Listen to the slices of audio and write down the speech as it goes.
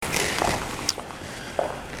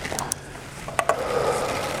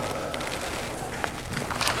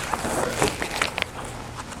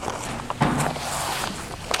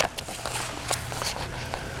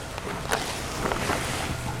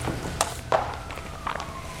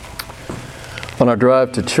On our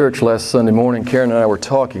drive to church last Sunday morning, Karen and I were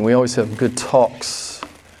talking. We always have good talks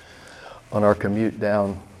on our commute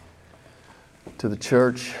down to the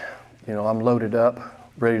church. You know, I'm loaded up,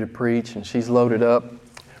 ready to preach, and she's loaded up,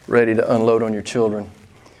 ready to unload on your children.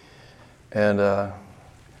 And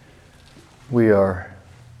we are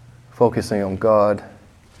focusing on God.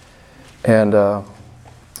 And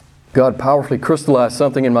God powerfully crystallized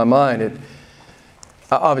something in my mind.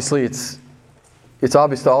 Obviously, it's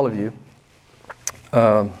obvious to all of you,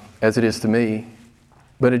 as it is to me,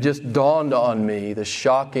 but it just dawned on me, the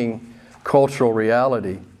shocking cultural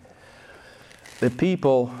reality that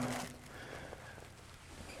people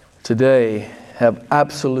today have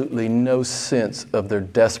absolutely no sense of their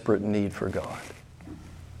desperate need for God.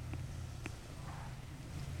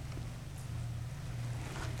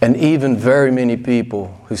 And even very many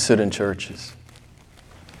people who sit in churches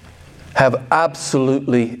have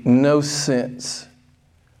absolutely no sense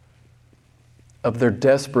of their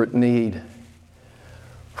desperate need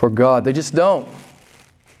for God. They just don't.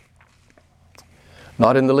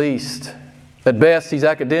 Not in the least. At best, he's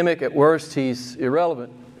academic. At worst, he's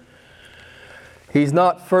irrelevant. He's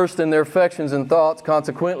not first in their affections and thoughts.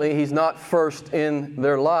 Consequently, he's not first in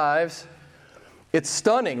their lives. It's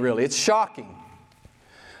stunning, really. It's shocking.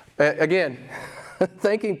 Again,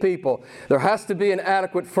 thanking people, there has to be an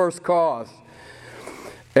adequate first cause.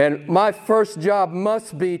 And my first job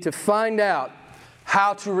must be to find out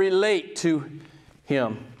how to relate to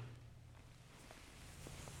Him.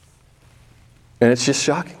 And it's just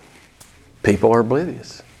shocking. People are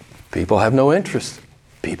oblivious. People have no interest.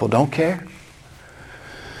 People don't care.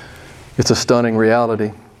 It's a stunning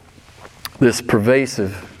reality. This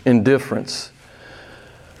pervasive indifference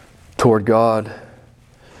toward God.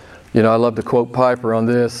 You know, I love to quote Piper on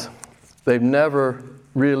this. They've never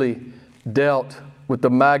really dealt with the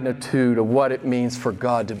magnitude of what it means for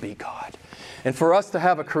God to be God. And for us to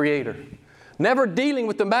have a Creator. Never dealing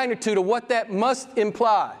with the magnitude of what that must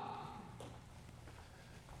imply.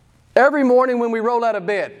 Every morning when we roll out of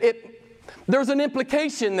bed, there's an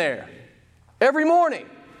implication there. Every morning,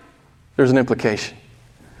 there's an implication.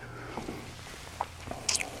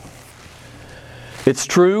 It's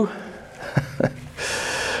true.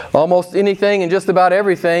 Almost anything and just about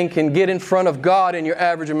everything can get in front of God in your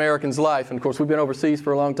average American's life. And of course, we've been overseas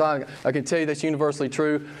for a long time. I can tell you that's universally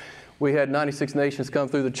true. We had 96 nations come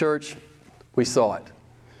through the church. We saw it.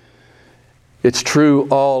 It's true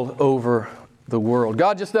all over the world.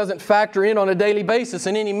 God just doesn't factor in on a daily basis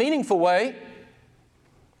in any meaningful way,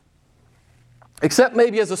 except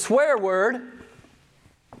maybe as a swear word.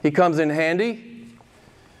 He comes in handy.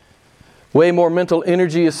 Way more mental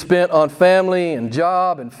energy is spent on family and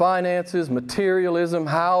job and finances, materialism,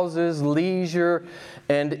 houses, leisure,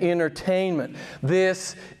 and entertainment.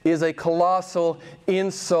 This is a colossal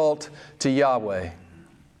insult to Yahweh.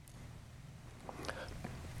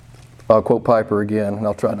 I'll quote Piper again, and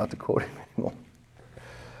I'll try not to quote him anymore.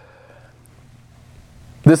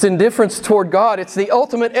 This indifference toward God, it's the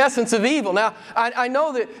ultimate essence of evil. Now, I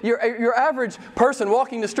know that your average person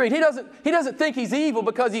walking the street, he doesn't think he's evil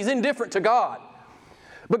because he's indifferent to God.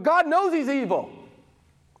 But God knows he's evil.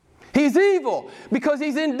 He's evil because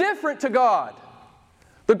he's indifferent to God.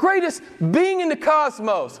 The greatest being in the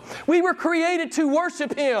cosmos. We were created to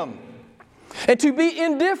worship Him and to be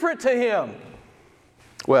indifferent to Him.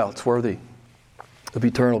 Well, it's worthy of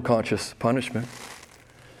eternal conscious punishment.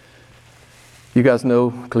 You guys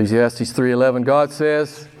know Ecclesiastes 3:11. God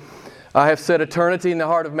says, I have set eternity in the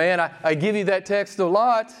heart of man. I give you that text a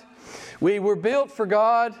lot. We were built for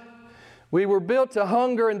God. We were built to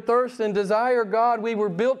hunger and thirst and desire God. We were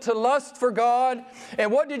built to lust for God. And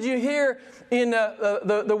what did you hear in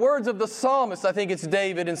the words of the psalmist? I think it's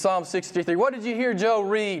David in Psalm 63. What did you hear Joe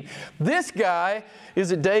read? This guy,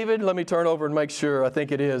 is it David? Let me turn over and make sure. I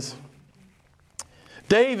think it is.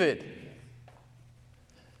 David.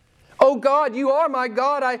 Oh God, you are my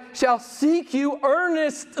God. I shall seek you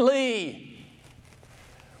earnestly.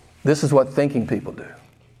 This is what thinking people do.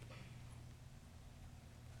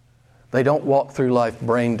 They don't walk through life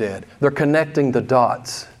brain dead. They're connecting the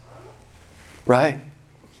dots. Right?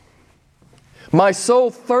 My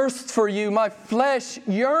soul thirsts for you. My flesh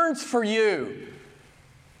yearns for you.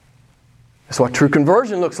 That's what true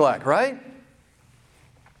conversion looks like, right?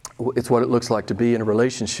 It's what it looks like to be in a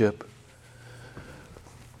relationship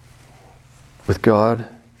with God.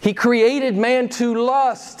 He created man to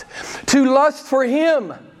lust for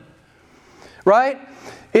Him. Right?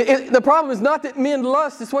 The problem is not that men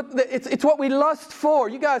lust, it's what we lust for.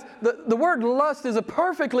 You guys, the word lust is a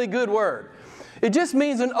perfectly good word. It just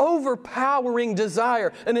means an overpowering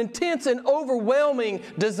desire, an intense and overwhelming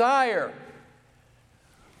desire.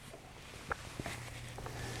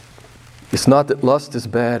 It's not that lust is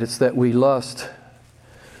bad, it's that we lust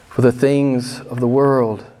for the things of the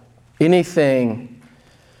world. Anything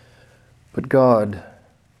but God.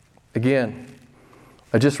 Again,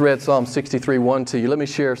 I just read Psalm 63:1 to you. Let me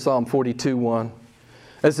share Psalm 42:1.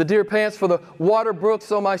 As the deer pants for the water brooks,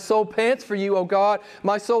 so my soul pants for you, O God.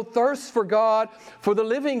 My soul thirsts for God, for the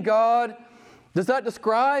living God. Does that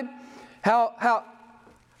describe how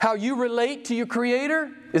you relate to your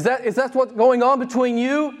Creator? Is that what's going on between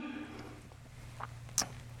you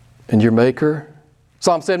and your Maker?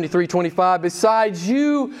 Psalm 73:25, besides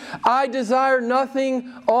you, I desire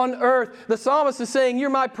nothing on earth. The psalmist is saying, you're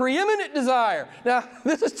my preeminent desire. Now,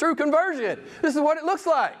 this is true conversion. This is what it looks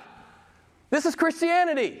like. This is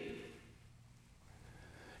Christianity.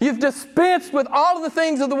 You've dispensed with all of the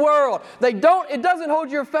things of the world. It doesn't hold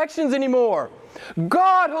your affections anymore.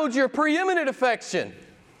 God holds your preeminent affection.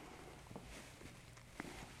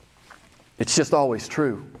 It's just always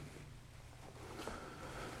true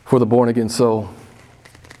for the born-again soul.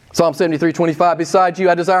 Psalm 73:25, besides you,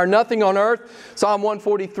 I desire nothing on earth. Psalm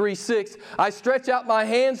 143:6, I stretch out my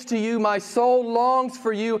hands to you. My soul longs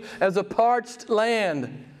for you as a parched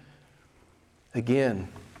land. Again,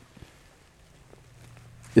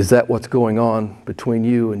 is that what's going on between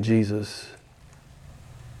you and Jesus?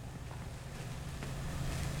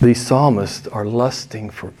 These psalmists are lusting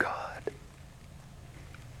for God.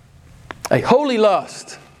 A holy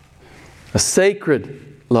lust, a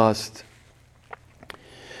sacred lust.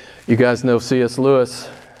 You guys know C.S. Lewis.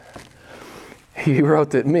 He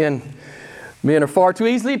wrote that men are far too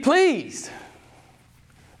easily pleased.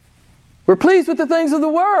 We're pleased with the things of the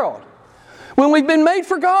world when we've been made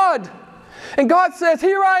for God. And God says,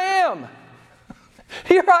 here I am.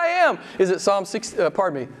 Here I am. Is it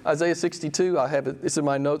Isaiah 62? I have it. It's in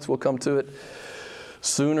my notes. We'll come to it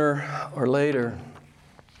sooner or later.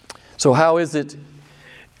 So how is it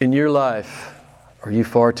in your life? Are you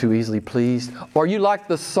far too easily pleased? Or are you like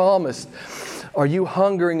the psalmist? Are you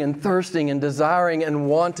hungering and thirsting and desiring and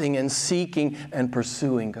wanting and seeking and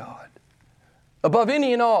pursuing God above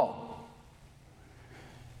any and all?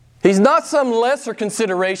 He's not some lesser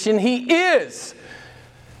consideration. He is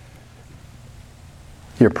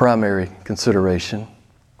your primary consideration.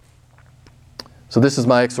 So this is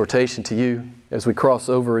my exhortation to you as we cross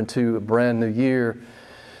over into a brand new year,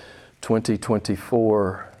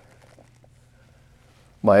 2024.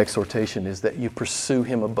 My exhortation is that you pursue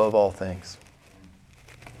Him above all things.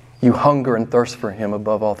 You hunger and thirst for Him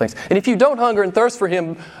above all things. And if you don't hunger and thirst for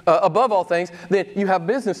Him above all things, then you have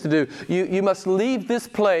business to do. You must leave this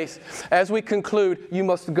place. As we conclude, you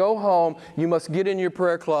must go home. You must get in your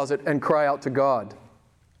prayer closet and cry out to God.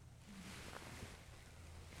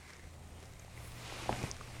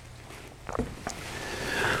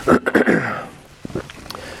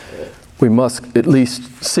 We must at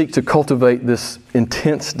least seek to cultivate this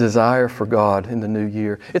intense desire for God in the new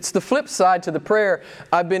year. It's the flip side to the prayer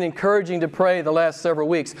I've been encouraging to pray the last several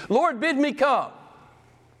weeks. Lord, bid me come.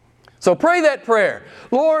 So pray that prayer.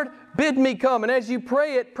 Lord, bid me come. And as you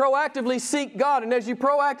pray it, proactively seek God. And as you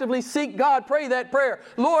proactively seek God, pray that prayer.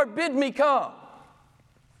 Lord, bid me come.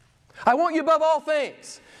 I want you above all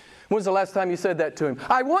things. When's the last time you said that to Him?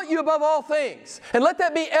 I want you above all things. And let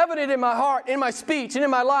that be evident in my heart, in my speech, and in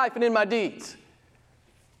my life, and in my deeds.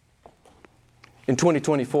 In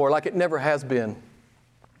 2024, like it never has been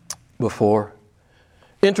before.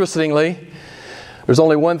 Interestingly, there's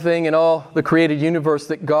only one thing in all the created universe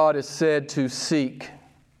that God is said to seek.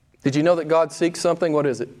 Did you know that God seeks something? What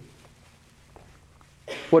is it?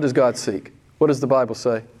 What does God seek? What does the Bible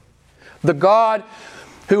say? The God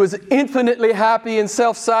who is infinitely happy and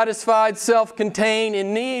self-satisfied, self-contained,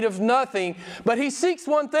 in need of nothing, but He seeks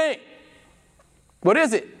one thing. What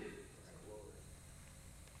is it?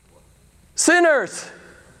 Sinners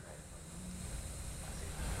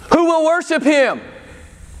who will worship Him.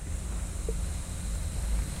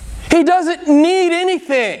 He doesn't need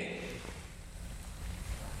anything,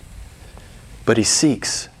 but He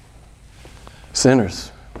seeks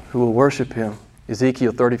sinners who will worship Him.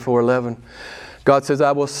 Ezekiel 34:11. God says,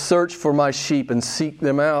 I will search for my sheep and seek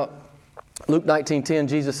them out. Luke 19:10,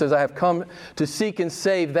 Jesus says, I have come to seek and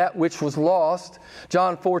save that which was lost.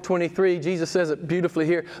 John 4:23, Jesus says it beautifully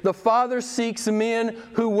here. The Father seeks men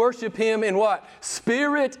who worship Him in what?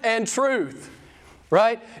 Spirit and truth.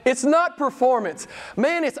 Right? It's not performance.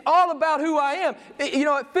 Man, it's all about who I am.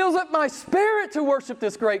 It fills up my spirit to worship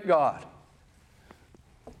this great God.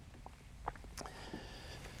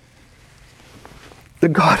 The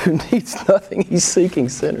God who needs nothing, He's seeking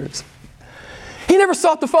sinners. He never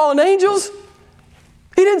sought the fallen angels.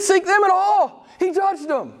 He didn't seek them at all. He judged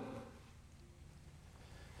them.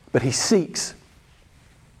 But He seeks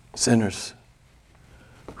sinners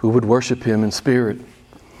who would worship Him in spirit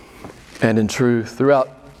and in truth. Throughout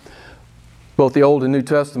both the Old and New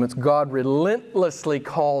Testaments, God relentlessly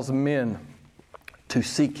calls men to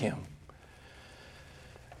seek Him.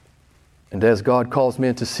 And as God calls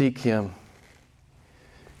men to seek Him,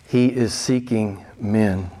 He is seeking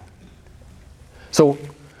men. So,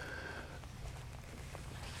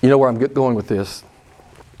 you know where I'm going with this?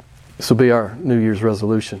 This will be our New Year's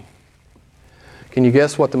resolution. Can you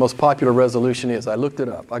guess what the most popular resolution is? I looked it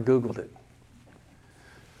up. I Googled it.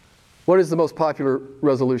 What is the most popular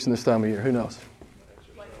resolution this time of year? Who knows?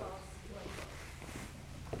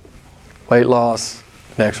 Weight loss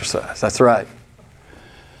and exercise. That's right.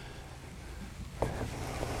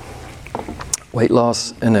 Weight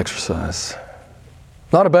loss and exercise.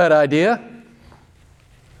 Not a bad idea.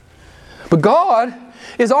 But God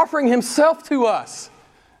is offering Himself to us.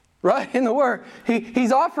 Right? In the Word.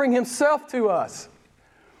 He's offering Himself to us.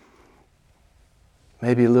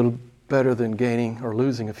 Maybe a little better than gaining or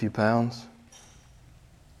losing a few pounds.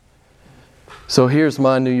 So here's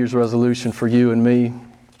my New Year's resolution for you and me.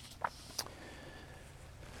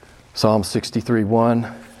 Psalm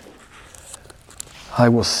 63:1. I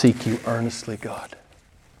will seek you earnestly, God.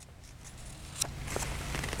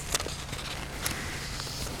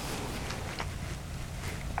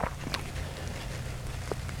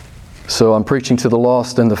 So I'm preaching to the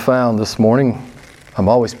lost and the found this morning. I'm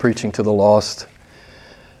always preaching to the lost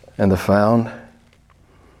and the found.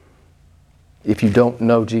 If you don't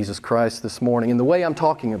know Jesus Christ this morning in the way I'm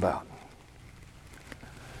talking about,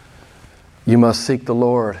 you must seek the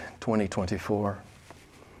Lord 2024.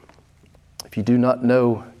 If you do not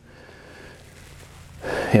know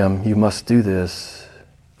Him, you must do this.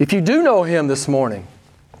 If you do know Him this morning,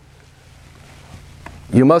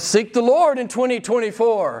 you must seek the Lord in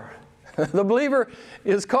 2024. The believer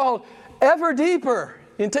is called ever deeper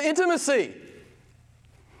into intimacy.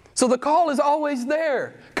 So the call is always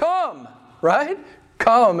there. Come, right?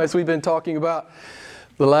 Come, as we've been talking about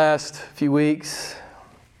the last few weeks.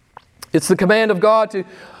 It's the command of God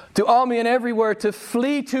to all men everywhere to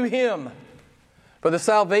flee to Him for the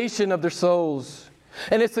salvation of their souls.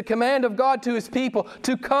 And it's the command of God to His people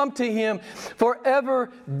to come to Him for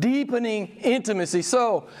ever deepening intimacy.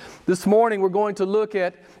 So, this morning we're going to look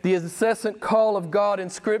at the incessant call of God in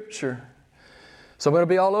Scripture. So I'm going to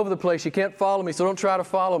be all over the place. You can't follow me, so don't try to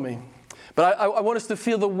follow me. But I want us to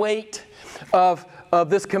feel the weight of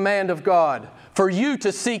this command of God for you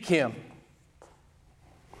to seek Him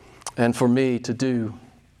and for me to do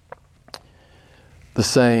the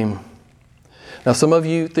same. Now, some of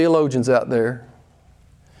you theologians out there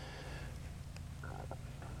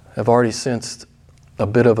have already sensed a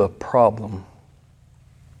bit of a problem.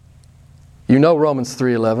 You know Romans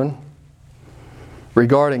 3:11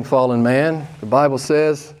 regarding fallen man. The Bible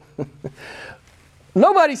says,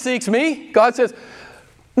 nobody seeks me. God says,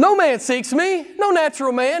 no man seeks me. No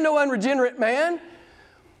natural man, no unregenerate man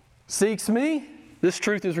seeks me. This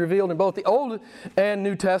truth is revealed in both the Old and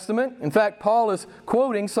New Testament. In fact, Paul is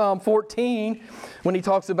quoting Psalm 14 when he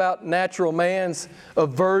talks about natural man's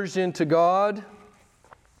aversion to God.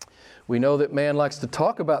 We know that man likes to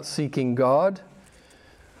talk about seeking God,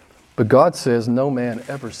 but God says, no man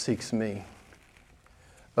ever seeks me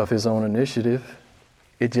of his own initiative.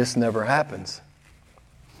 It just never happens.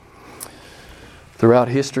 Throughout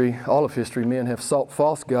history, all of history, men have sought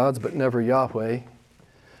false gods, but never Yahweh.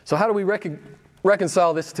 So how do we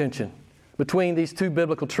reconcile this tension between these two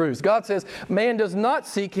biblical truths? God says man does not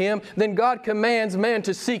seek Him, then God commands man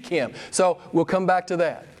to seek Him. So we'll come back to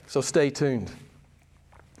that. So stay tuned.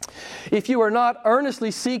 If you are not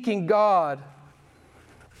earnestly seeking God,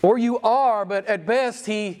 or you are, but at best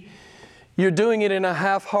you're doing it in a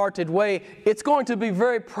half-hearted way, it's going to be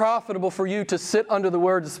very profitable for you to sit under the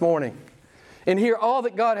Word this morning and hear all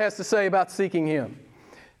that God has to say about seeking Him.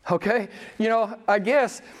 Okay? You know, I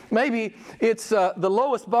guess maybe it's the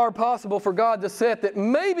lowest bar possible for God to set, that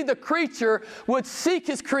maybe the creature would seek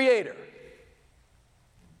his Creator.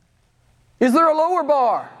 Is there a lower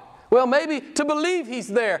bar? Well, maybe to believe He's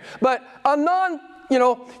there. But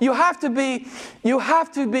you have to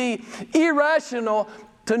be irrational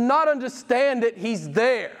to not understand that He's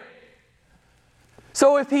there.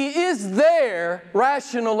 So if He is there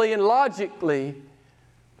rationally and logically,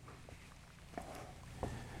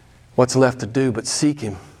 what's left to do but seek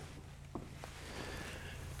Him?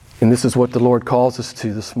 And this is what the Lord calls us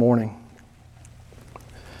to this morning.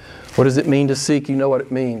 What does it mean to seek? You know what it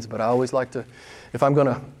means, but I always like to, if I'm going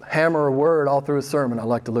to hammer a word all through a sermon, I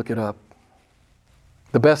like to look it up.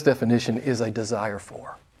 The best definition is a desire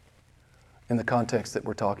for, in the context that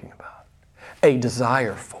we're talking about. A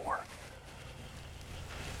desire for.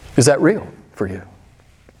 Is that real for you?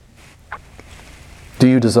 Do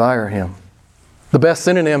you desire Him? The best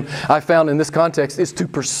synonym I found in this context is to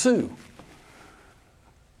pursue.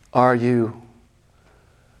 Are you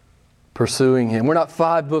pursuing Him? We're not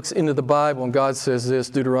 5 books into the Bible and God says this,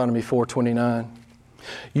 Deuteronomy 4:29.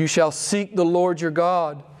 You shall seek the Lord your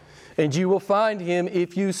God, and you will find Him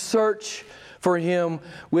if you search for Him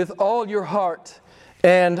with all your heart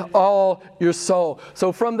and all your soul.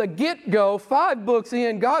 So from the get-go, 5 books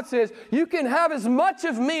in, God says, you can have as much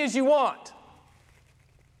of me as you want.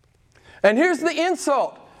 And here's the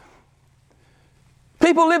insult.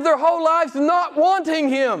 People live their whole lives not wanting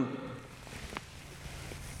Him.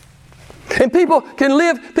 And people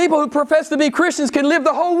who profess to be Christians can live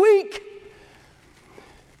the whole week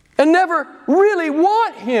and never really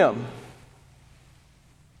want Him.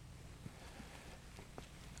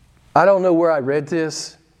 I don't know where I read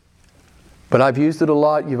this, but I've used it a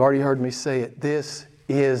lot. You've already heard me say it. This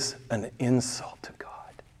is an insult to God.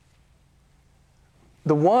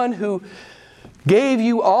 The one who gave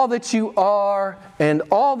you all that you are and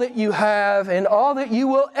all that you have and all that you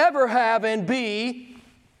will ever have and be.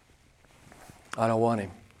 I don't want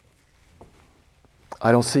Him.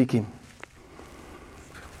 I don't seek Him.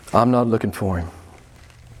 I'm not looking for Him.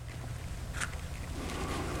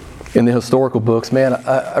 In the historical books, man,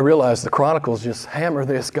 I realize the Chronicles just hammer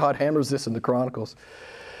this. God hammers this in the Chronicles.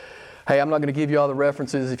 Hey, I'm not going to give you all the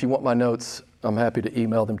references. If you want my notes, I'm happy to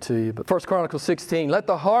email them to you. But 1 Chronicles 16, let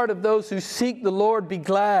the heart of those who seek the Lord be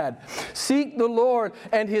glad. Seek the Lord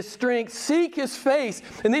and His strength. Seek His face.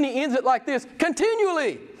 And then he ends it like this,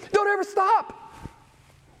 continually. Don't ever stop.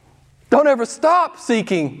 Don't ever stop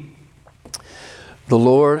seeking the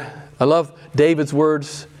Lord. I love David's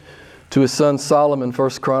words to his son Solomon, 1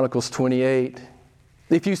 Chronicles 28.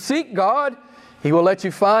 If you seek God, He will let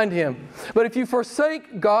you find Him. But if you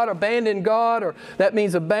forsake God, abandon God, or that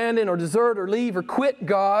means abandon or desert or leave or quit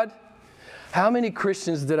God, how many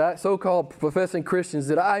Christians so-called professing Christians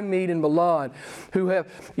did I meet in Milan who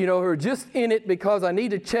who are just in it because I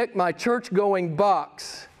need to check my church-going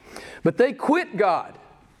box, but they quit God.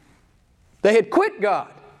 They had quit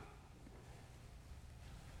God.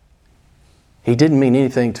 He didn't mean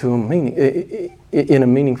anything to them in a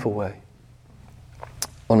meaningful way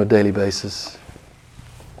on a daily basis.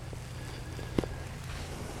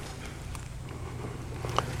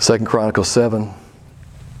 2 Chronicles 7.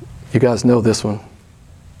 You guys know this one.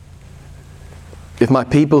 If my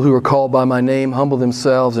people who are called by my name humble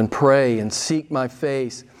themselves and pray and seek my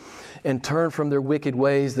face and turn from their wicked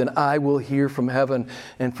ways, then I will hear from heaven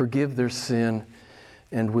and forgive their sin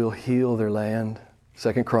and will heal their land.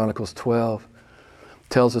 2 Chronicles 12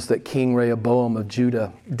 tells us that King Rehoboam of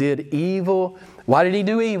Judah did evil. Why did he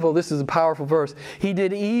do evil? This is a powerful verse. He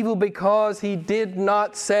did evil because he did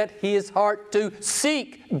not set his heart to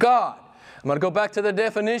seek God. I'm going to go back to the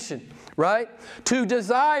definition, right? To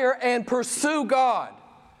desire and pursue God.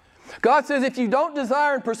 God says, if you don't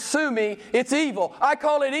desire and pursue me, it's evil. I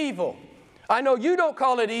call it evil. I know you don't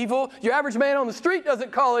call it evil. Your average man on the street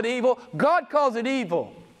doesn't call it evil. God calls it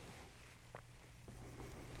evil.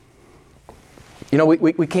 You know,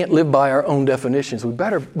 we can't live by our own definitions.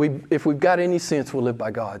 If we've got any sense, we'll live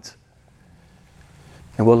by God's.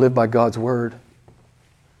 And we'll live by God's Word.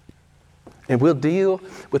 And we'll deal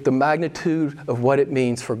with the magnitude of what it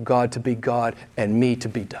means for God to be God and me to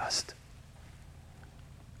be dust.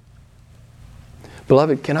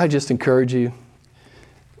 Beloved, can I just encourage you?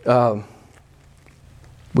 We got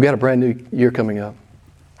a brand new year coming up.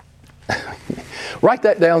 Write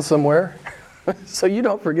that down somewhere so you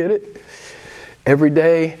don't forget it. Every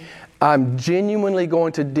day, I'm genuinely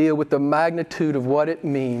going to deal with the magnitude of what it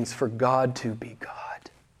means for God to be God.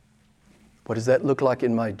 What does that look like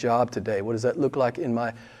in my job today? What does that look like in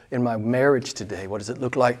my marriage today? What does it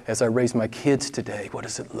look like as I raise my kids today? What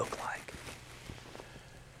does it look like?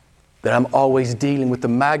 That I'm always dealing with the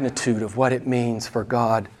magnitude of what it means for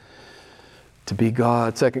God to be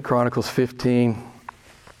God. 2 Chronicles 15.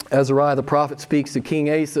 Azariah the prophet speaks to King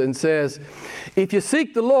Asa and says, if you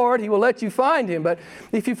seek the Lord, He will let you find Him. But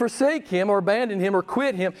if you forsake Him or abandon Him or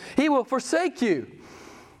quit Him, He will forsake you.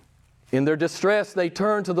 In their distress, they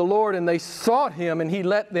turned to the Lord and they sought Him, and He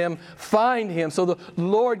let them find Him. So the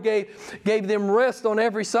Lord gave them rest on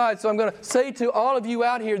every side. So I'm going to say to all of you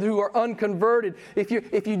out here who are unconverted, if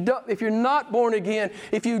you're not born again,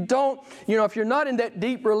 if you're not in that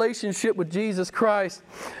deep relationship with Jesus Christ,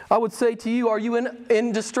 I would say to you, are you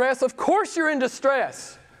in distress? Of course you're in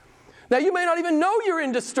distress. Now you may not even know you're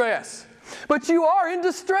in distress, but you are in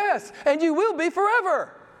distress, and you will be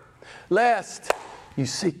forever. Lest you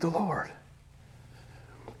seek the Lord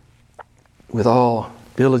with all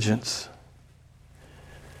diligence.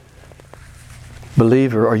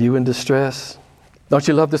 Believer, are you in distress? Don't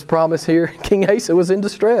you love this promise here? King Asa was in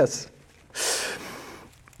distress.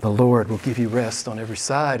 The Lord will give you rest on every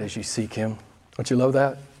side as you seek Him. Don't you love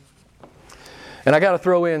that? And I got to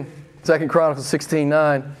throw in 2 Chronicles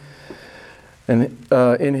 16:9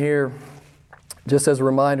 and in here, just as a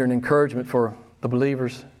reminder and encouragement for the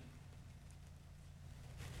believers.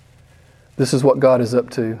 This is what God is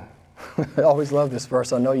up to. I always love this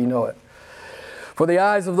verse. I know you know it. For the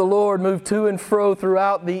eyes of the Lord move to and fro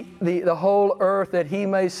throughout the whole earth, that He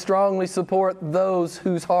may strongly support those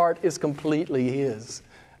whose heart is completely His.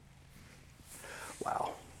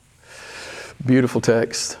 Wow. Beautiful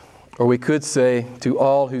text. Or we could say, to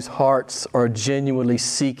all whose hearts are genuinely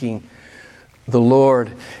seeking the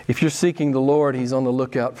Lord. If you're seeking the Lord, He's on the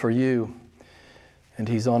lookout for you, and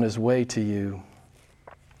He's on His way to you.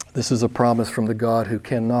 This is a promise from the God who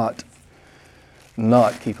cannot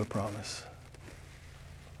not keep a promise.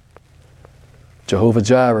 Jehovah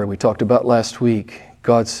Jireh, we talked about last week.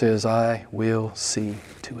 God says, I will see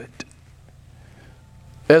to it.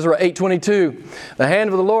 Ezra 8:22, the hand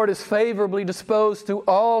of the Lord is favorably disposed to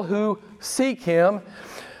all who seek Him,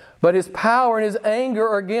 but His power and His anger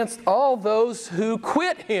are against all those who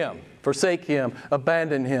quit Him, forsake Him,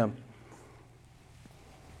 abandon Him.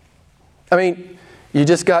 I mean, you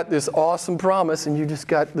just got this awesome promise and you just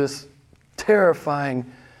got this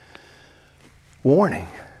terrifying warning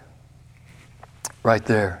right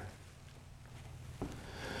there.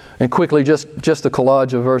 And quickly, just a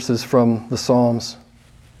collage of verses from the Psalms.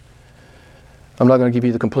 I'm not going to give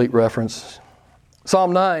you the complete reference.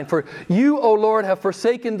 Psalm 9, For you, O Lord, have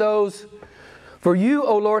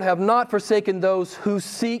not forsaken those who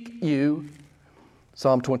seek you.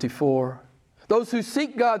 Psalm 24, those who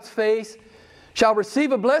seek God's face shall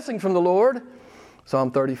receive a blessing from the Lord.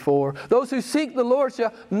 Psalm 34, those who seek the Lord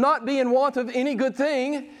shall not be in want of any good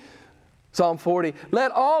thing. Psalm 40,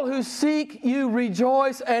 let all who seek you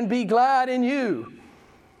rejoice and be glad in you.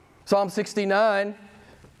 Psalm 69,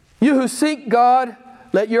 you who seek God,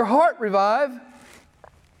 let your heart revive.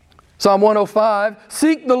 Psalm 105,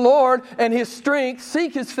 seek the Lord and His strength,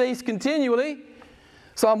 seek His face continually.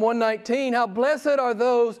 Psalm 119, how blessed are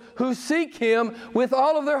those who seek Him with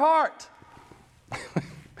all of their heart.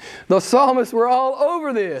 The psalmists were all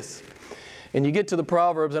over this. And you get to the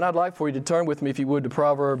Proverbs, and I'd like for you to turn with me, if you would, to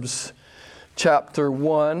Proverbs chapter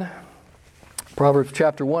 1. Proverbs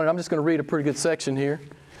chapter 1. And I'm just going to read a pretty good section here.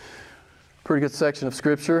 Pretty good section of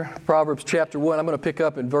Scripture. Proverbs chapter 1. I'm going to pick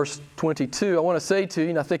up in verse 22. I want to say to you,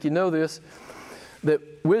 and I think you know this, that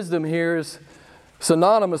wisdom here is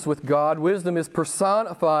synonymous with God. Wisdom is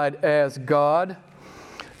personified as God.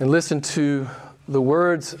 And listen to the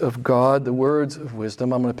words of God, the words of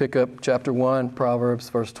wisdom. I'm going to pick up chapter 1, Proverbs,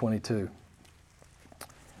 verse 22.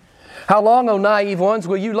 How long, O naive ones,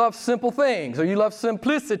 will you love simple things, or you love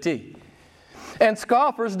simplicity? And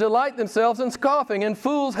scoffers delight themselves in scoffing, and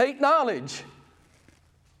fools hate knowledge.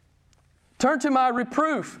 Turn to my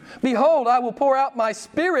reproof. Behold, I will pour out my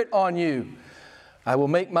Spirit on you. I will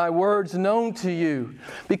make my words known to you.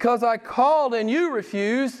 Because I called and you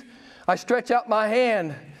refused, I stretch out my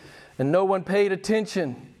hand, and no one paid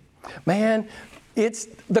attention. Man, it's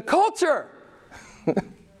the culture.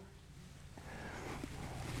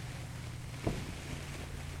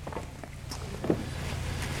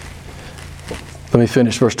 Let me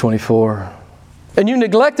finish verse 24. And you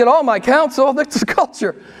neglected all my counsel. That's the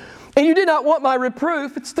culture. And you did not want my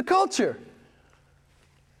reproof. It's the culture.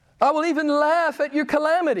 I will even laugh at your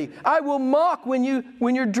calamity. I will mock when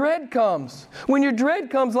your dread comes. When your dread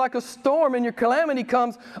comes like a storm and your calamity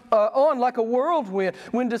comes on like a whirlwind.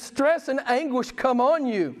 When distress and anguish come on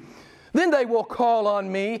you. Then they will call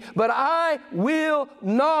on me, but I will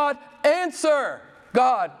not answer,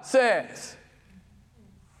 God says.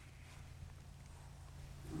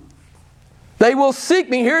 They will seek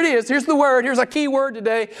me. Here it is. Here's the word. Here's a key word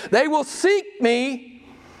today. They will seek me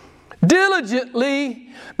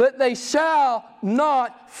diligently, but they shall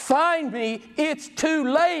not find me. It's too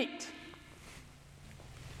late.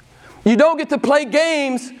 You don't get to play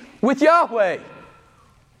games with Yahweh.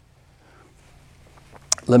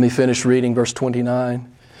 Let me finish reading verse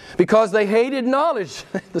 29. Because they hated knowledge.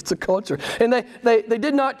 That's a culture. And they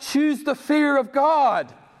did not choose the fear of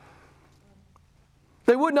God.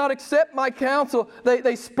 They would not accept my counsel.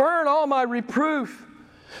 They spurn all my reproof.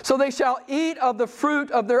 So they shall eat of the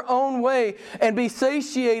fruit of their own way and be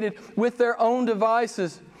satiated with their own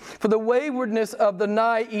devices. For the waywardness of the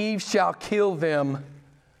naive shall kill them,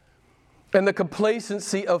 and the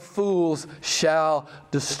complacency of fools shall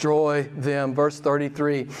destroy them. Verse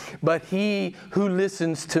 33, but he who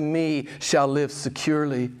listens to me shall live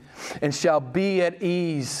securely and shall be at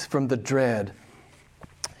ease from the dread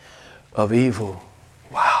of evil.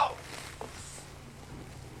 Wow.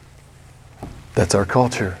 That's our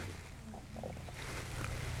culture.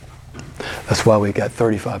 That's why we got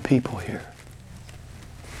 35 people here.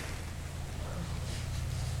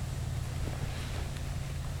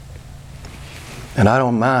 And I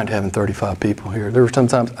don't mind having 35 people here. There were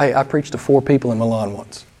sometimes, I preached to 4 people in Milan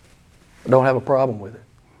once. I don't have a problem with it.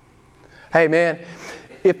 Hey man,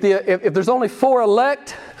 if there's only 4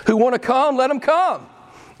 elect who want to come, let them come.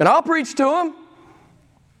 And I'll preach to them.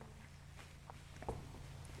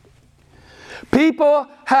 People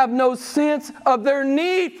have no sense of their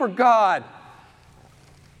need for God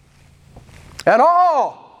at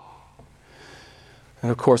all.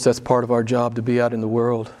 And of course, that's part of our job, to be out in the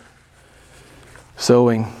world,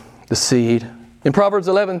 sowing the seed. In Proverbs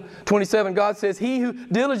 11:27, God says, "He who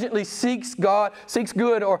diligently seeks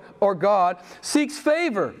good or God, seeks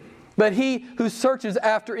favor. But he who searches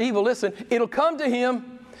after evil," listen, it'll come to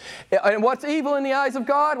him. And what's evil in the eyes of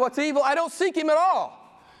God? What's evil? I don't seek Him at all.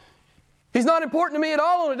 He's not important to me at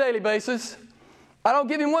all on a daily basis. I don't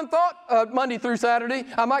give Him one thought Monday through Saturday.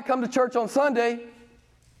 I might come to church on Sunday.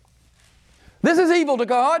 This is evil to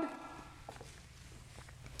God.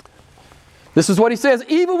 This is what He says.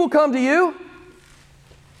 Evil will come to you.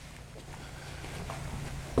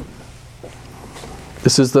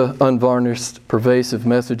 This is the unvarnished, pervasive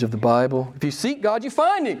message of the Bible. If you seek God, you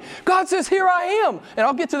find Him. God says, "Here I am." And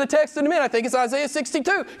I'll get to the text in a minute. I think it's Isaiah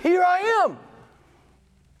 62. Here I am.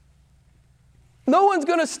 No one's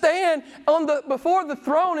going to stand before the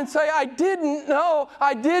throne and say, I didn't know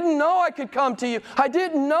I could come to you. I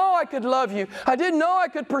didn't know I could love you. I didn't know I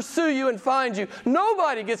could pursue you and find you.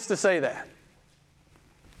 Nobody gets to say that.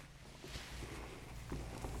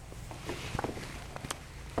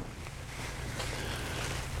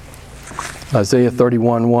 Isaiah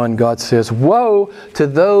 31:1, God says, "Woe to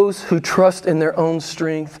those who trust in their own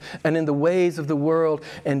strength and in the ways of the world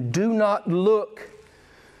and do not look,"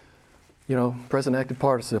 present active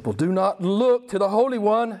participle, "do not look to the Holy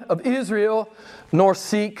One of Israel, nor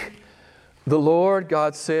seek the Lord."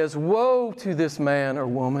 God says, woe to this man or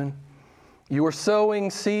woman. You are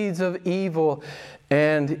sowing seeds of evil,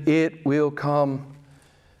 and it will come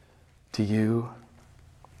to you.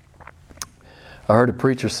 I heard a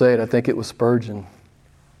preacher say it. I think it was Spurgeon.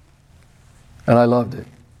 And I loved it.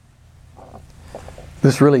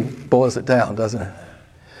 This really boils it down, doesn't it?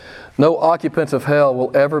 No occupant of hell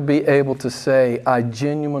will ever be able to say, "I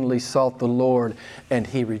genuinely sought the Lord and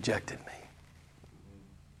He rejected me."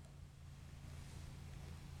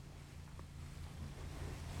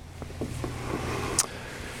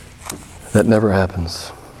 That never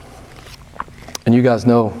happens. And you guys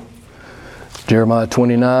know Jeremiah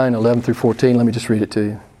 29:11 through 14. Let me just read it to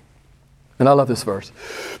you. And I love this verse.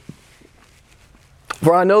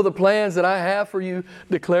 "For I know the plans that I have for you,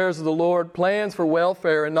 declares the Lord, plans for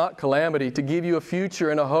welfare and not calamity, to give you a future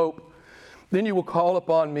and a hope. Then you will call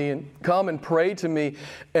upon me and come and pray to me,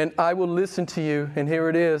 and I will listen to you." And here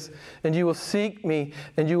it is. "And you will seek me,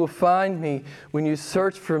 and you will find me when you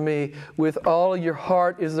search for me with all your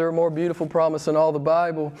heart." Is there a more beautiful promise in all the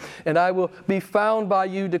Bible? "And I will be found by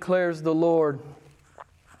you, declares the Lord."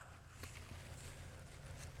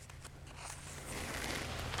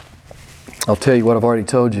 I'll tell you what I've already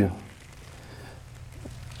told you.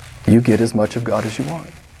 You get as much of God as you want.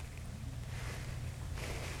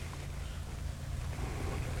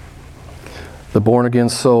 The born-again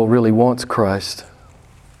soul really wants Christ.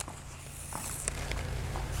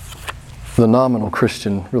 The nominal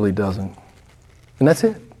Christian really doesn't. And that's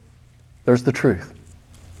it. There's the truth.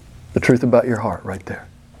 The truth about your heart right there.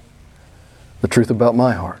 The truth about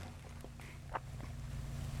my heart.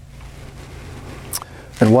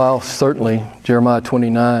 And while certainly Jeremiah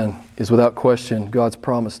 29 is without question God's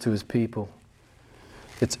promise to His people,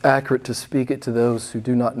 it's accurate to speak it to those who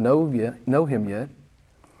do not know Him yet.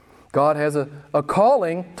 God has a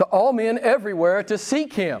calling to all men everywhere to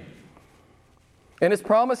seek Him. And His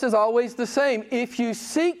promise is always the same. "If you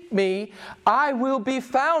seek me, I will be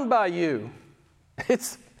found by you."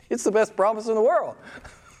 It's the best promise in the world.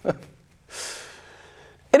 And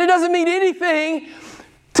it doesn't mean anything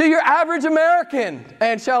to your average American,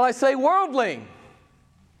 and shall I say worldling.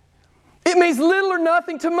 It means little or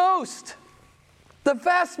nothing to most. The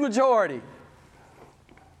vast majority.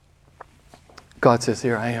 God says,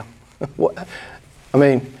 "Here I am." What? I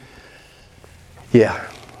mean, yeah.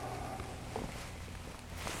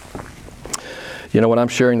 When I'm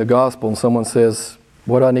sharing the gospel and someone says,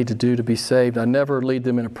 "What do I need to do to be saved?" I never lead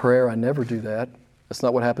them in a prayer. I never do that. That's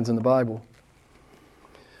not what happens in the Bible.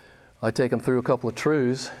 I take them through a couple of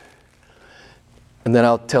truths, and then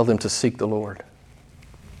I'll tell them to seek the Lord.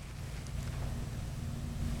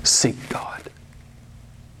 seek God.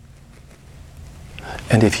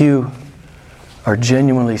 And if you are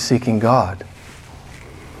genuinely seeking God,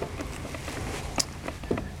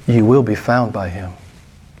 you will be found by Him.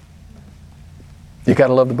 You got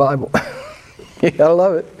to love the Bible. You got to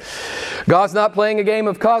love it. God's not playing a game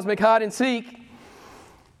of cosmic hide and seek.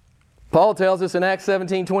 Paul tells us in Acts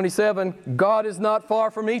 17:27, God is not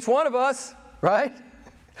far from each one of us, right?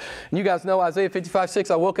 And you guys know Isaiah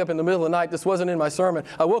 55:6. I woke up in the middle of the night. This wasn't in my sermon.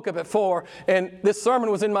 I woke up at 4, and this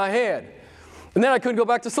sermon was in my head. And then I couldn't go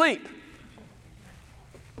back to sleep.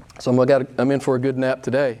 So I'm in for a good nap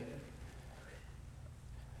today.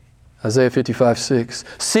 Isaiah 55:6.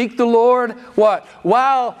 Seek the Lord, what?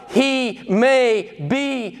 While He may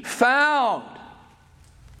be found.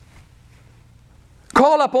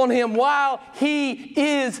 Call upon Him while He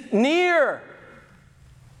is near.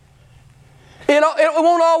 It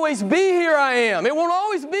won't always be here I am. It won't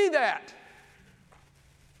always be that.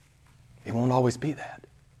 It won't always be that.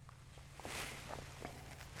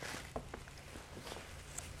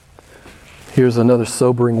 Here's another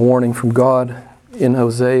sobering warning from God in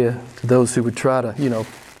Hosea to those who would try to,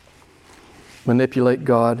 manipulate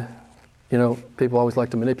God. People always like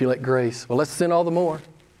to manipulate grace. Well, let's sin all the more.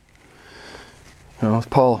 As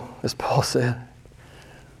Paul said.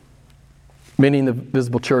 Many in the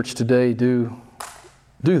visible church today do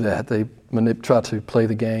that. They try to play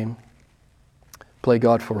the game, play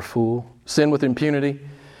God for a fool, sin with impunity,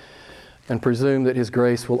 and presume that His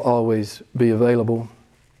grace will always be available.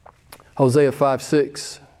 Hosea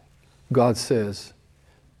 5:6, God says,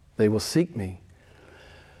 they will seek me,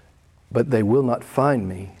 but they will not find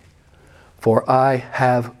me, for I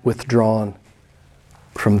have withdrawn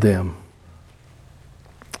from them.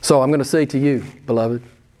 So I'm going to say to you, beloved,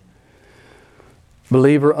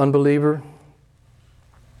 believer, unbeliever,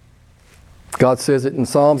 God says it in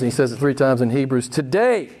Psalms, and He says it 3 times in Hebrews.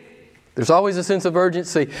 Today, there's always a sense of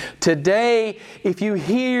urgency. Today, if you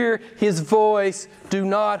hear His voice, do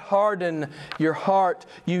not harden your heart.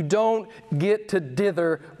 You don't get to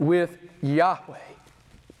dither with Yahweh.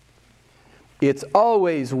 It's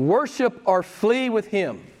always worship or flee with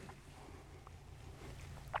Him.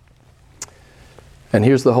 And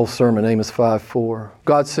here's the whole sermon, Amos 5:4.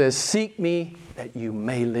 God says, seek me that you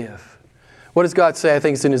may live. What does God say? I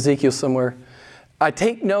think it's in Ezekiel somewhere. I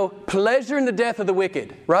take no pleasure in the death of the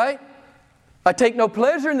wicked, right? I take no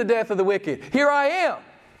pleasure in the death of the wicked. Here I am.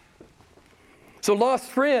 So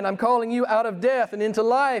lost friend, I'm calling you out of death and into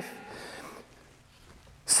life.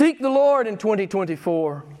 Seek the Lord in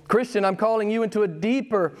 2024. Christian, I'm calling you into a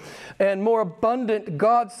deeper and more abundant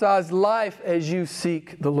God-sized life as you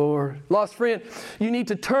seek the Lord. Lost friend, you need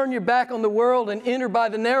to turn your back on the world and enter by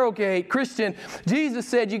the narrow gate. Christian, Jesus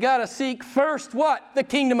said you got to seek first what? The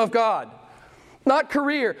kingdom of God. Not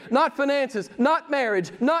career, not finances, not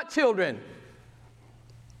marriage, not children.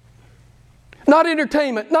 Not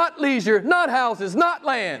entertainment, not leisure, not houses, not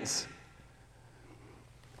lands.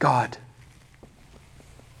 God.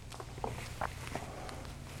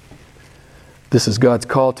 This is God's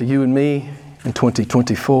call to you and me in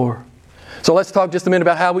 2024. So let's talk just a minute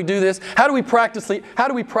about how we do this. How do we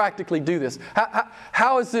practically do this?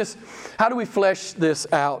 How do we flesh this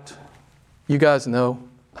out? You guys know.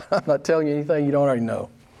 I'm not telling you anything you don't already know.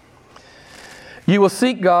 You will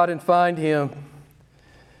seek God and find Him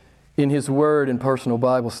in His Word and personal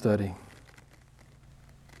Bible study.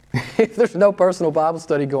 If there's no personal Bible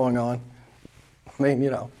study going on,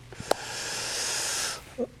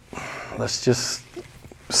 let's just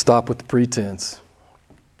stop with the pretense.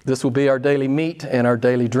 This will be our daily meat and our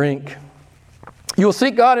daily drink. You will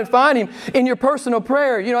seek God and find Him in your personal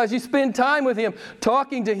prayer. As you spend time with Him,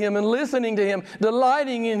 talking to Him and listening to Him,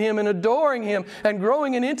 delighting in Him and adoring Him and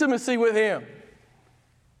growing in intimacy with Him.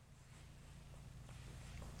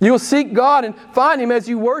 You will seek God and find Him as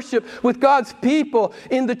you worship with God's people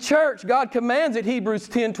in the church. God commands it, Hebrews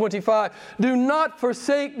 10:25. Do not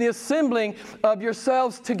forsake the assembling of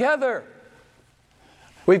yourselves together.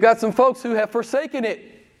 We've got some folks who have forsaken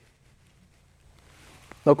it.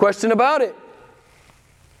 No question about it.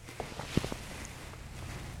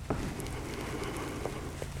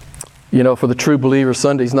 For the true believer,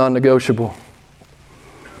 Sunday's non-negotiable.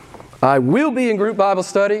 I will be in group Bible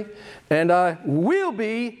study, and I will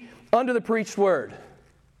be under the preached word.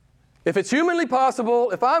 If it's humanly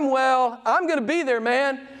possible, if I'm well, I'm going to be there,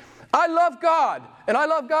 man. I love God, and I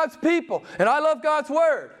love God's people, and I love God's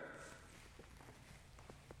word.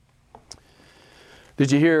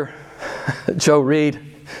 Did you hear Joe read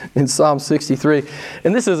in Psalm 63?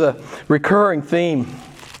 And this is a recurring theme.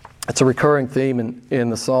 It's a recurring theme in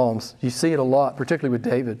the Psalms. You see it a lot, particularly with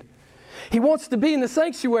David. He wants to be in the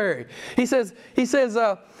sanctuary. He says,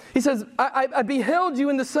 I beheld you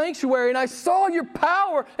in the sanctuary, and I saw your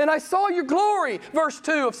power, and I saw your glory. Verse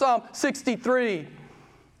 2 of Psalm 63.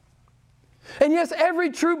 And yes,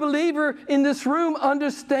 every true believer in this room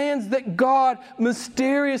understands that God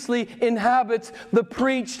mysteriously inhabits the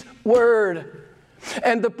preached word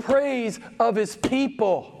and the praise of His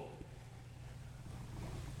people.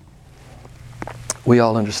 We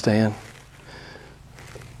all understand.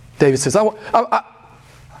 David says,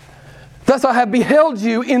 thus I have beheld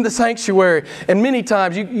you in the sanctuary. And many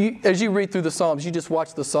times, as you read through the Psalms, you just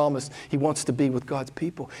watch the psalmist. He wants to be with God's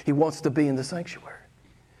people. He wants to be in the sanctuary.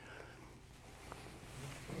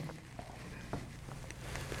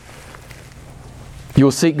 You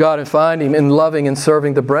will seek God and find Him in loving and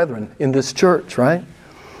serving the brethren in this church, right?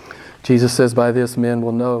 Jesus says, by this men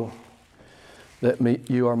will know that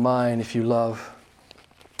you are mine if you love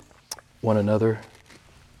one another.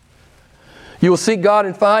 You will seek God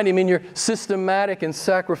and find Him in your systematic and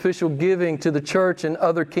sacrificial giving to the church and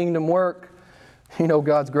other kingdom work. You know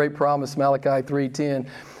God's great promise, Malachi 3:10.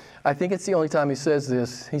 I think it's the only time He says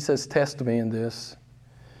this. He says, test me in this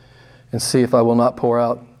and see if I will not pour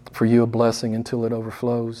out for you a blessing until it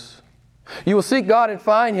overflows. You will seek God and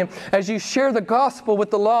find Him as you share the gospel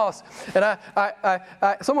with the lost. And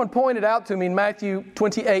someone pointed out to me in Matthew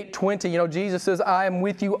 28:20, Jesus says, I am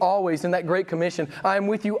with you always in that Great Commission. I am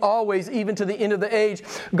with you always, even to the end of the age.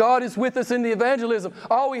 God is with us in the evangelism.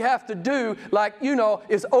 All we have to do,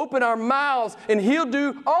 is open our mouths and He'll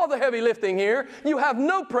do all the heavy lifting here. You have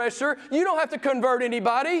no pressure. You don't have to convert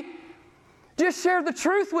anybody. Just share the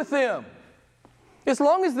truth with them. As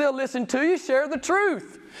long as they'll listen to you, share the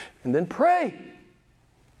truth. And then pray.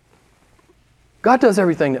 God does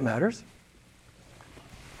everything that matters.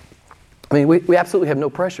 I mean, we absolutely have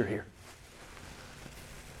no pressure here.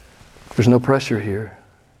 There's no pressure here.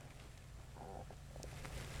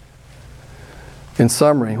 In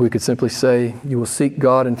summary, we could simply say, you will seek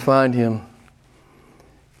God and find Him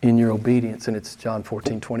in your obedience. And it's John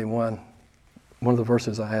 14:21, one of the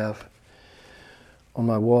verses I have on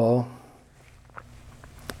my wall.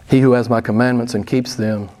 He who has my commandments and keeps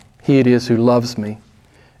them, he it is who loves me,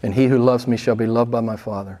 and he who loves me shall be loved by my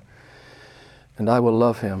Father. And I will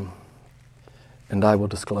love him, and I will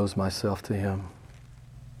disclose myself to him.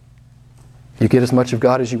 You get as much of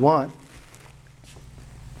God as you want.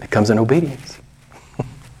 It comes in obedience.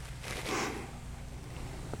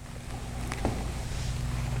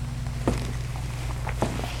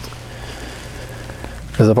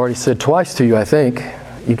 As I've already said twice to you, I think,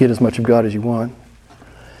 you get as much of God as you want.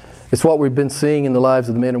 It's what we've been seeing in the lives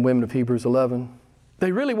of the men and women of Hebrews 11.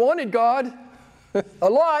 They really wanted God a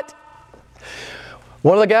lot.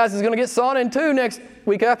 One of the guys is going to get sawn in two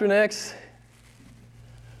week after next.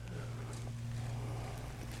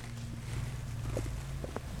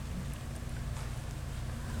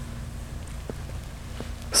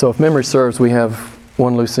 So if memory serves, we have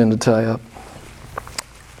one loose end to tie up.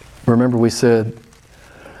 Remember we said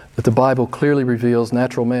that the Bible clearly reveals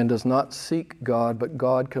natural man does not seek God, but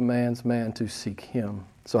God commands man to seek Him.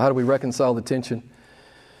 So how do we reconcile the tension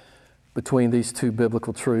between these two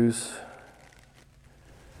biblical truths?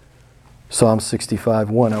 Psalm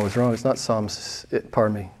 65:1. I was wrong. It's not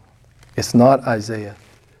It's not Isaiah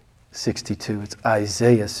 62. It's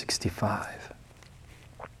Isaiah 65.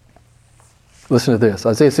 Listen to this.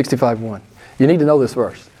 Isaiah 65:1. You need to know this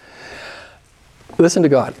verse. Listen to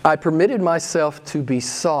God. I permitted myself to be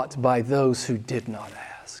sought by those who did not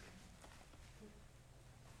ask.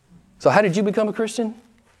 So how did you become a Christian?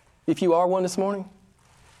 If you are one this morning?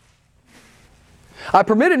 I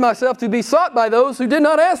permitted myself to be sought by those who did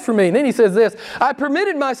not ask for me. And then he says this, I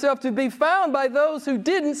permitted myself to be found by those who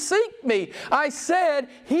didn't seek me. I said,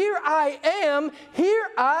 here I am, here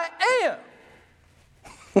I am.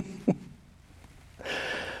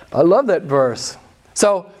 I love that verse.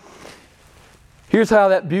 So, here's how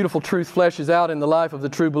that beautiful truth fleshes out in the life of the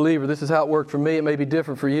true believer. This is how it worked for me. It may be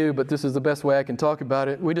different for you, but this is the best way I can talk about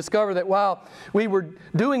it. We discover that while we were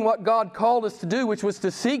doing what God called us to do, which was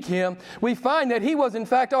to seek Him, we find that He was in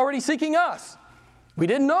fact already seeking us. We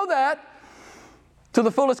didn't know that to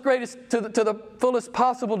the fullest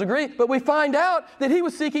possible degree, but we find out that He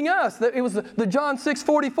was seeking us. That it was the John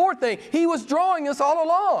 6:44 thing. He was drawing us all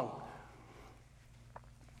along.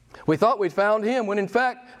 We thought we'd found Him, when in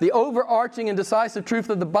fact the overarching and decisive truth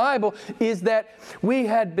of the Bible is that we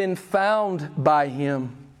had been found by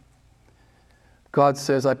Him. God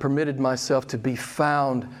says, I permitted myself to be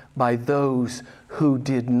found by those who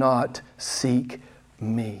did not seek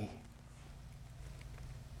me.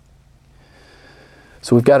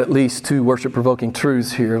 So we've got at least two worship-provoking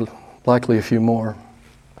truths here, likely a few more.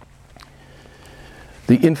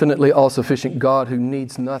 The infinitely all-sufficient God who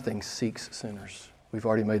needs nothing seeks sinners. We've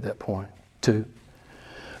already made that point. 2,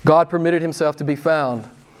 God permitted himself to be found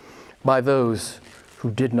by those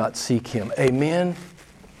who did not seek him. Amen.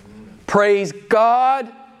 Praise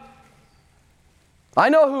God. I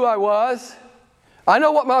know who I was. I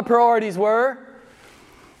know what my priorities were.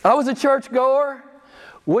 I was a churchgoer.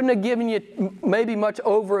 Wouldn't have given you maybe much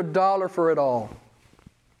over $1 for it all.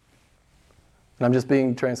 And I'm just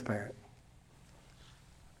being transparent.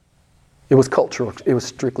 It was cultural. It was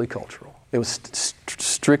strictly cultural. It was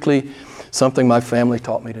strictly something my family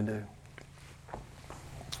taught me to do.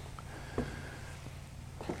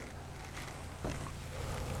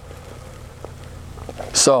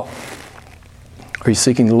 So, are you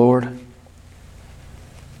seeking the Lord?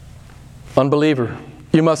 Unbeliever,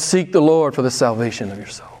 you must seek the Lord for the salvation of your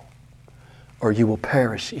soul, or you will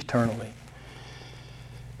perish eternally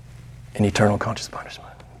in eternal conscious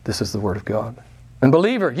punishment. This is the Word of God. And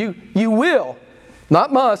believer, you will,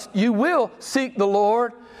 not must, you will seek the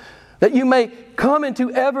Lord, that you may come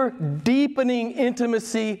into ever deepening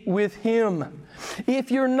intimacy with Him.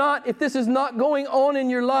 If this is not going on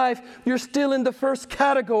in your life, you're still in the first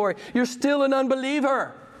category. You're still an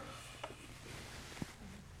unbeliever.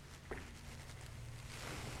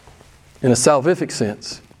 In a salvific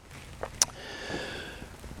sense,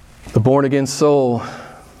 the born-again soul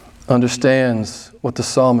understands what the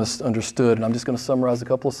psalmist understood. And I'm just going to summarize a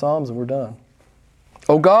couple of psalms and we're done.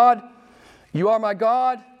 O God, you are my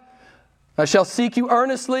God. I shall seek you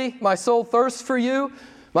earnestly. My soul thirsts for you.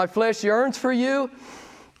 My flesh yearns for you.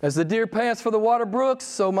 As the deer pants for the water brooks,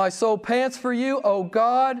 so my soul pants for you, O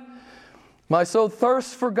God. My soul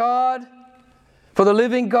thirsts for God. For the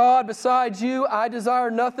living God, besides you, I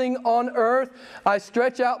desire nothing on earth. I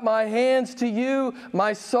stretch out my hands to you.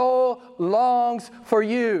 My soul longs for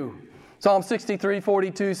you. Psalm 63,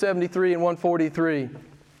 42, 73, and 143.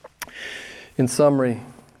 In summary,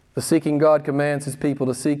 the seeking God commands His people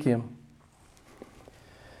to seek Him.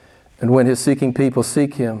 And when His seeking people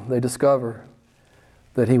seek Him, they discover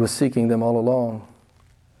that He was seeking them all along.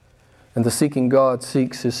 And the seeking God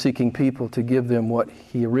seeks His seeking people to give them what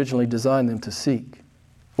He originally designed them to seek.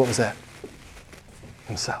 What was that?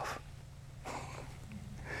 Himself.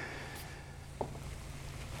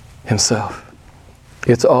 Himself.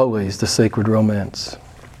 It's always the sacred romance.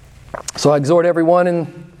 So I exhort everyone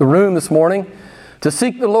in the room this morning to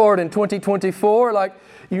seek the Lord in 2024 like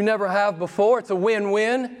you never have before. It's a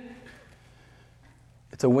win-win.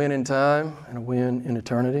 It's a win in time and a win in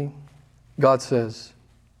eternity. God says,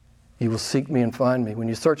 you will seek me and find me when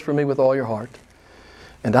you search for me with all your heart.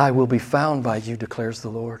 And I will be found by you, declares the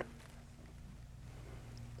Lord.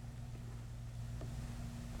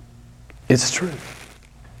 It's true.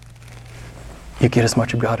 You get as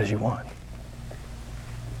much of God as you want.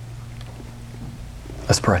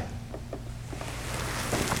 Let's pray.